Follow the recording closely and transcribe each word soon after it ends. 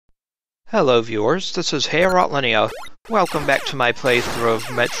Hello viewers, this is Linear. Welcome back to my playthrough of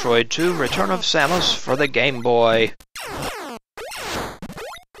Metroid 2 Return of Samus for the Game Boy.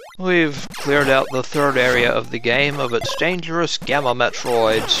 We've cleared out the third area of the game of its dangerous Gamma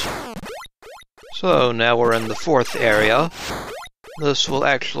Metroids. So now we're in the fourth area. This will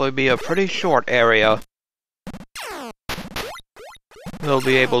actually be a pretty short area. We'll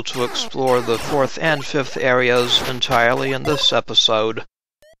be able to explore the fourth and fifth areas entirely in this episode.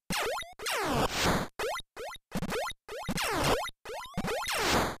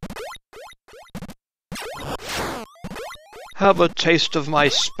 Have a taste of my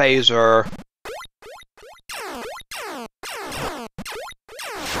spazer.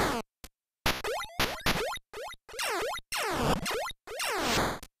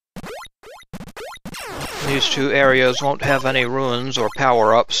 These two areas won't have any ruins or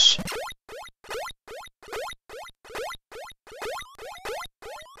power-ups.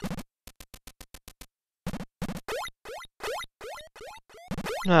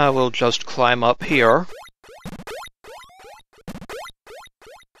 Now we'll just climb up here.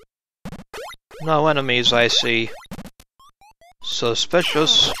 No enemies, I see.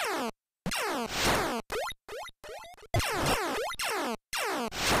 Suspicious.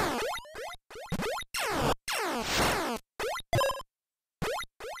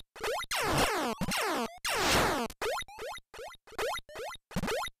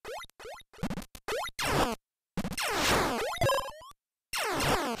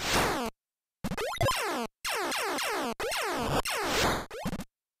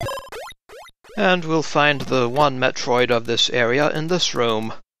 And we'll find the one Metroid of this area in this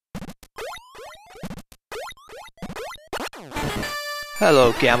room.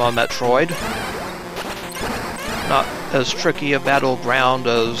 Hello, Gamma Metroid. Not as tricky a battleground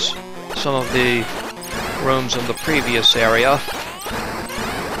as some of the rooms in the previous area.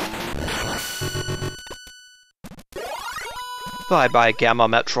 Bye-bye, Gamma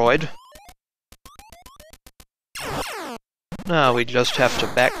Metroid. Now we just have to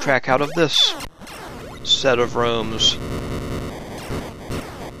backtrack out of this set of rooms.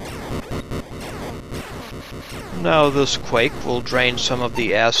 Now this quake will drain some of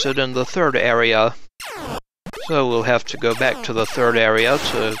the acid in the third area. So we'll have to go back to the third area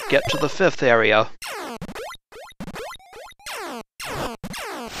to get to the fifth area.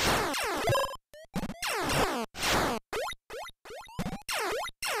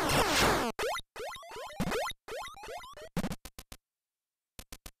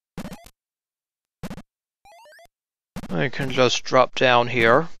 I can just drop down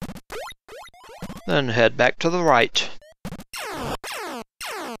here, then head back to the right.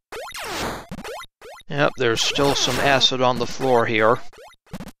 Yep, there's still some acid on the floor here.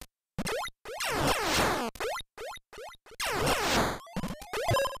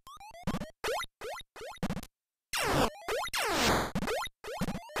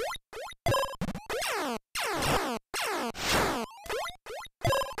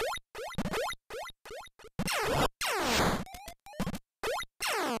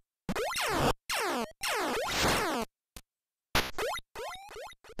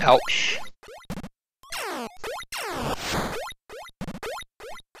 Ouch.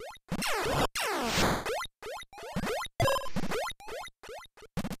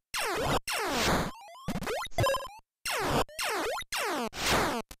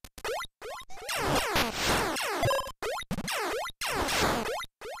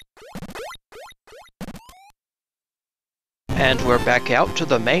 And we're back out to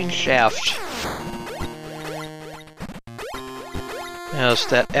the main shaft. Yes,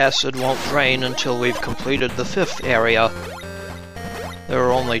 that acid won't drain until we've completed the fifth area. There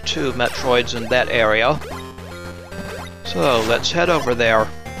are only two Metroids in that area. So, let's head over there.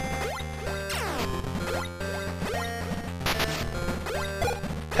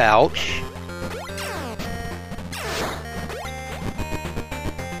 Ouch.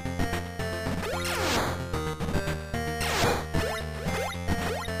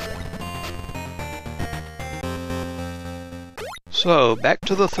 So, back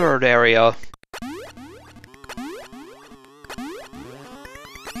to the third area.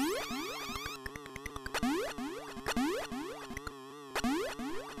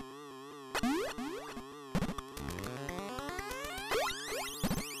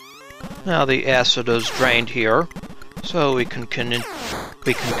 Now the acid is drained here, so we can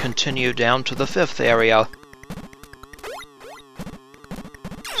continue down to the fifth area.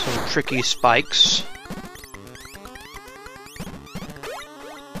 Some tricky spikes.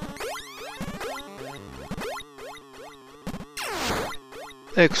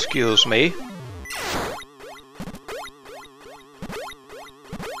 Excuse me.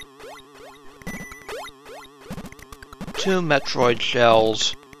 2 Metroid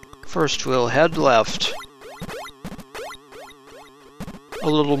shells. First we'll head left. A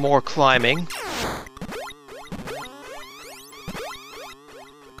little more climbing.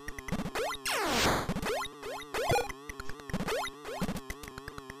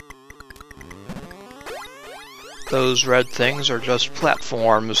 Those red things are just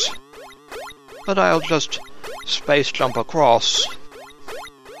platforms. But I'll just space jump across.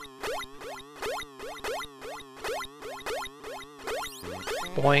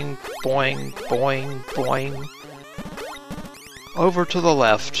 Boing, boing, boing, boing. Over to the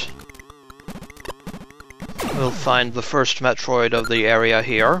left. We'll find the first Metroid of the area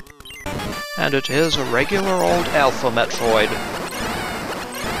here. And it is a regular old Alpha Metroid.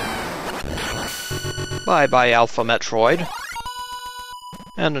 Bye-bye, Alpha Metroid.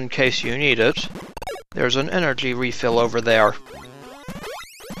 And in case you need it, there's an energy refill over there.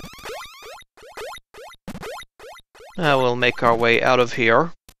 Now we'll make our way out of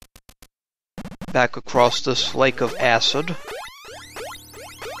here. Back across this lake of acid.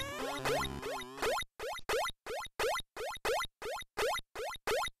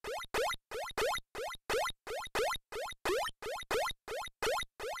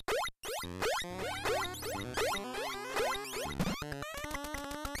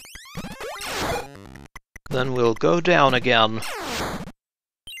 Then we'll go down again.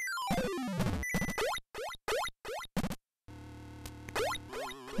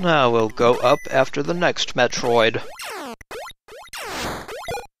 Now we'll go up after the next Metroid.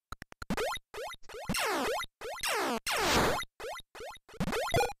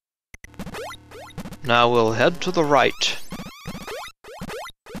 Now we'll head to the right.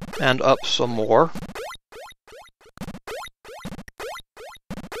 And up some more.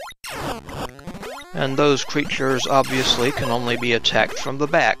 And those creatures obviously can only be attacked from the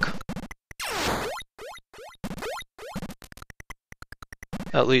back.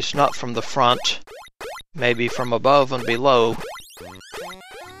 At least not from the front. Maybe from above and below.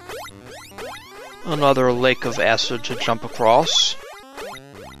 Another lake of acid to jump across.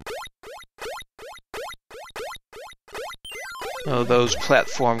 Oh, those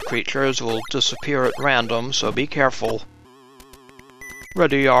platform creatures will disappear at random, so be careful.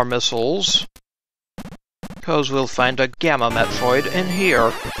 Ready our missiles. 'Cause we'll find a Gamma Metroid in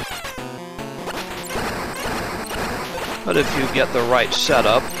here. But if you get the right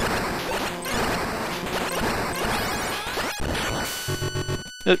setup,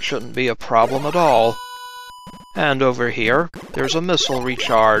 it shouldn't be a problem at all. And over here, there's a missile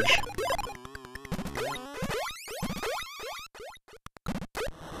recharge.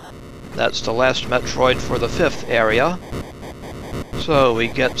 That's the last Metroid for the 5th area. So we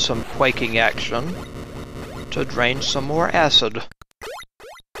get some quaking action to drain some more acid.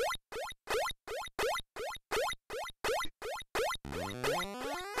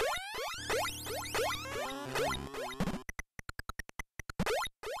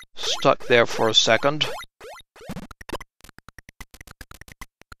 Stuck there for a second.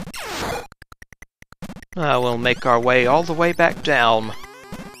 Now we'll make our way all the way back down.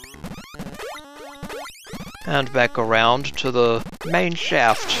 And back around to the main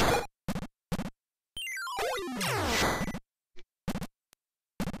shaft.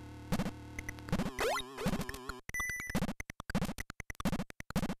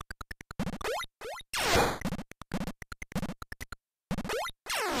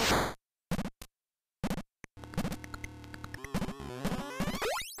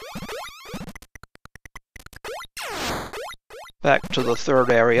 Back to the 3rd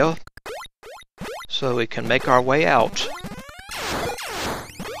area, so we can make our way out.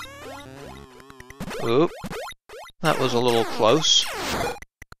 Oop, that was a little close.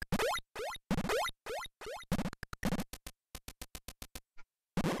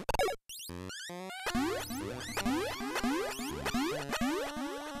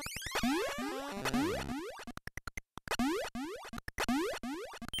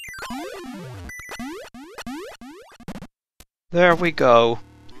 There we go.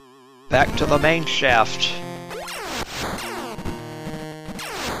 Back to the main shaft.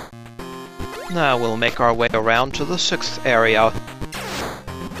 Now we'll make our way around to the 6th area.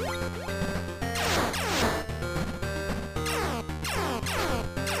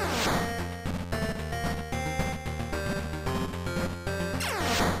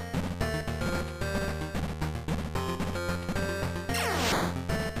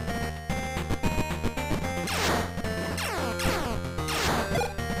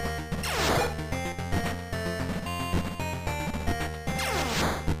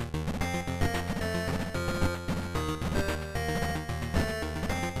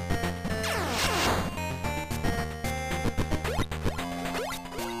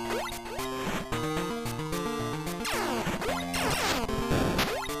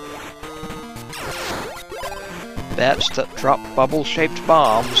 bats that drop bubble-shaped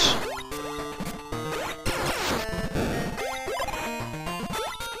bombs.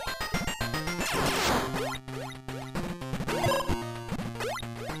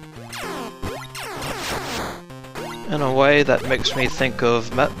 In a way that makes me think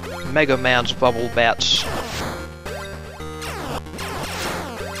of Mega Man's bubble bats.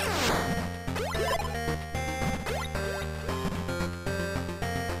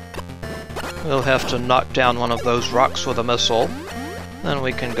 We'll have to knock down one of those rocks with a missile, then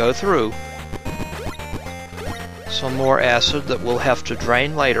we can go through. Some more acid that we'll have to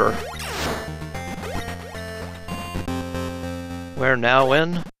drain later. We're now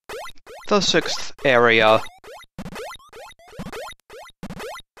in the 6th area.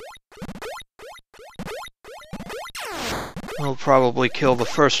 We'll probably kill the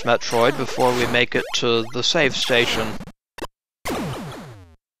first Metroid before we make it to the save station.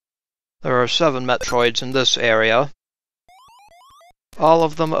 There are 7 Metroids in this area, all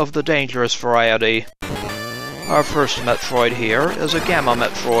of them of the dangerous variety. Our first Metroid here is a Gamma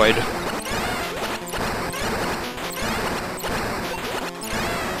Metroid.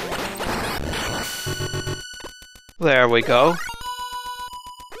 There we go.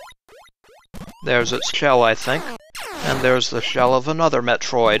 There's its shell, I think. And there's the shell of another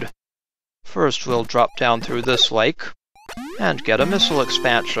Metroid. First we'll drop down through this lake and get a missile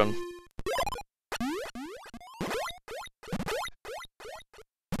expansion.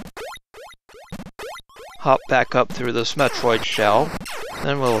 Hop back up through this Metroid shell,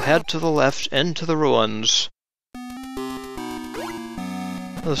 then we'll head to the left into the ruins.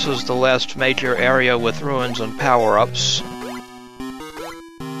 This is the last major area with ruins and power-ups.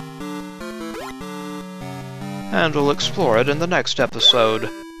 And we'll explore it in the next episode.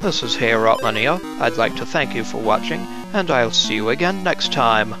 This is Hey Rotmania. I'd like to thank you for watching, and I'll see you again next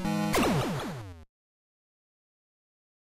time.